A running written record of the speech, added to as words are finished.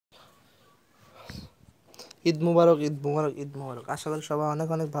ঈদ মুবারক, ঈদ মুবারক, ঈদ মুবারক। আশা করি সবাই অনেক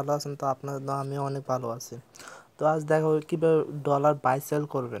অনেক ভালো আছেন। তো আপনাদের দোয়া আমিও অনেক ভালো আছি। তো আজ দেখা হবে কীভাবে ডলার বাই সেল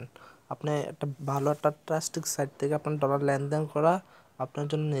করবেন। আপনি একটা ভালো একটা ট্রাস্টেড সাইট থেকে আপনার ডলার লেনদেন করা আপনার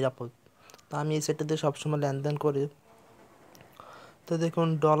জন্য নিরাপদ। তো আমি এই সাইটটাতে সবসময় লেনদেন করি। তো দেখুন,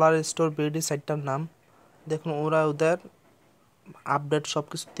 ডলার স্টোর বিডি সাইটটার নাম। দেখুন, ওদের আপডেট সব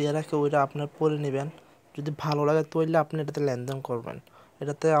কিছু দিয়ে রাখে, ওইটা আপনার পড়ে নেবেন। যদি ভালো লাগে তাহলে আপনি এটাতে লেনদেন করবেন।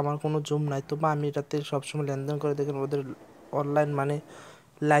 এটাতে আমার কোনো জুম নাই, তবে আমি এটাতে সবসময় লেনদেন করে। দেখুন, ওদের অনলাইন মানে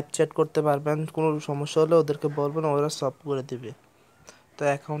লাইভ চ্যাট করতে পারবেন। কোনো সমস্যা হলে ওদেরকে বলবেন, ওরা সলভ করে দিবে। তো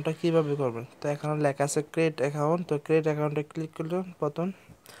অ্যাকাউন্টটা কীভাবে করবেন? তো এখানে লেখা আছে ক্রিয়েট অ্যাকাউন্ট। তো ক্রিয়েট অ্যাকাউন্টে ক্লিক করলেন প্রথম।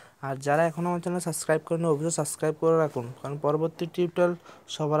 আর যারা এখনও আমার চ্যানেল সাবস্ক্রাইব করেন, অবশ্যই সাবস্ক্রাইব করে রাখুন, কারণ পরবর্তী টিউটোরিয়াল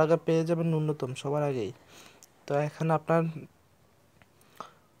সবার আগে পেয়ে যাবেন, ন্যূনতম সবার আগেই। তো এখানে আপনার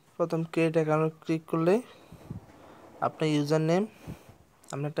প্রথম ক্রিয়েট অ্যাকাউন্ট ক্লিক করলে আপনার ইউজার নেম,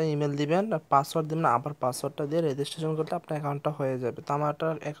 আপনি একটা ইমেল দিবেন আর পাসওয়ার্ড দিবেন। আবার পাসওয়ার্ডটা দিয়ে রেজিস্ট্রেশন করলে আপনার অ্যাকাউন্টটা হয়ে যাবে। তো আমার একটা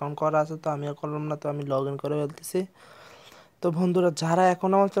অ্যাকাউন্ট করা আছে, তো আমিও করলাম না, তো আমি লগ ইন করে ফেলতেছি। তো বন্ধুরা, যারা এখন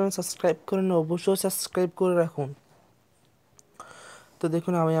আমার চ্যানেল সাবস্ক্রাইব করেন, অবশ্যই সাবস্ক্রাইব করে রাখুন। তো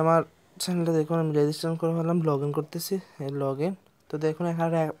দেখুন, আমি আমার চ্যানেলটা দেখুন আমি রেজিস্ট্রেশন করে ফেললাম, লগ ইন করতেছি, লগ ইন। তো দেখুন, এখানে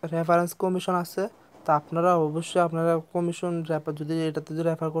রেফারেন্স কমিশন আছে। তো আপনারা অবশ্যই কমিশন যদি এটাতে যদি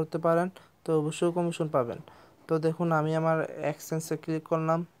রেফার করতে পারেন, তো অবশ্যই কমিশন পাবেন। তো দেখুন, আমি আমার এক্সচেঞ্জে ক্লিক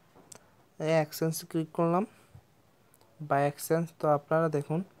করলাম, এক্সচেঞ্জে ক্লিক করলাম বাই এক্সচেঞ্জ। তো আপনারা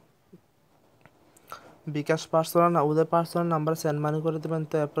দেখুন, বিকাশ পার্সোনাল না, ওদের পার্সোনাল নাম্বার সেন্ড মানি করে দেবেন।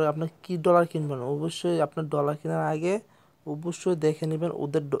 তো তারপরে আপনি কী ডলার কিনবেন, অবশ্যই আপনার ডলার কেনার আগে অবশ্যই দেখে নেবেন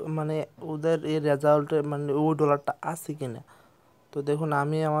ওদের মানে ওদের এই রেজাল্টে মানে ওই ডলারটা আছে কি না। তো দেখুন,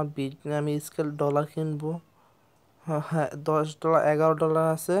 আমি স্কেল ডলার কিনবো। হ্যাঁ হ্যাঁ, $10 $11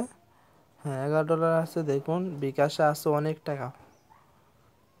 আছে। হ্যাঁ, $11 আছে। দেখুন, বিকাশে আছে অনেক টাকা,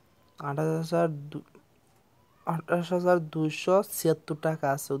 28,276 টাকা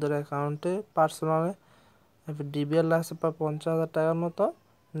আছে ওদের অ্যাকাউন্টে পার্সোনালে। ডিবিএল আছে প্রায় 50,000 টাকার মতো।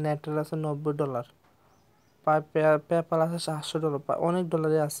 নেটের আছে $90। পেপ্যাল আছে $700। অনেক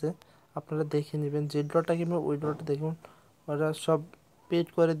ডলারই আছে। আপনারা দেখে নেবেন, যে ডলারটা কিনবেন ওই ডলারটা দেখুন ওরা সব পেড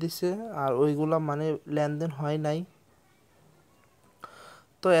করে দিছে, আর ওইগুলা মানে লেনদেন হয় নাই।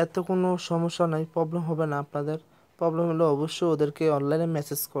 তো এত কোনো সমস্যা নাই, প্রবলেম হবে না আপনাদের। প্রবলেম হলে অবশ্যই ওদেরকে অনলাইনে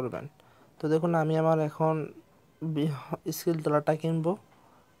মেসেজ করবেন। তো দেখুন, আমি আমার এখন স্কিল ডলারটা কিনবো।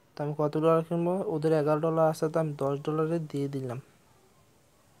 তো আমি কত ডলার কিনবো? ওদের $11 আছে, তো আমি $10 দিয়ে দিলাম।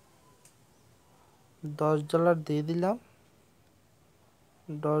 $10 দিয়ে দিলাম।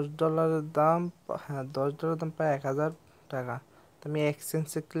 $10 দাম, হ্যাঁ, $10 দাম প্রায় 1,000 টাকা। তো আমি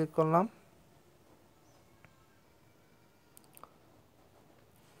এক্সচেঞ্জে ক্লিক করলাম।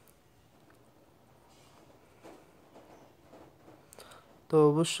 তো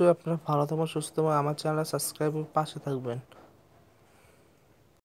অবশ্যই আপনারা ভালো থাকবেন, সুস্থ থাকবেন, আমার চ্যানেল সাবস্ক্রাইব পাশে থাকবেন।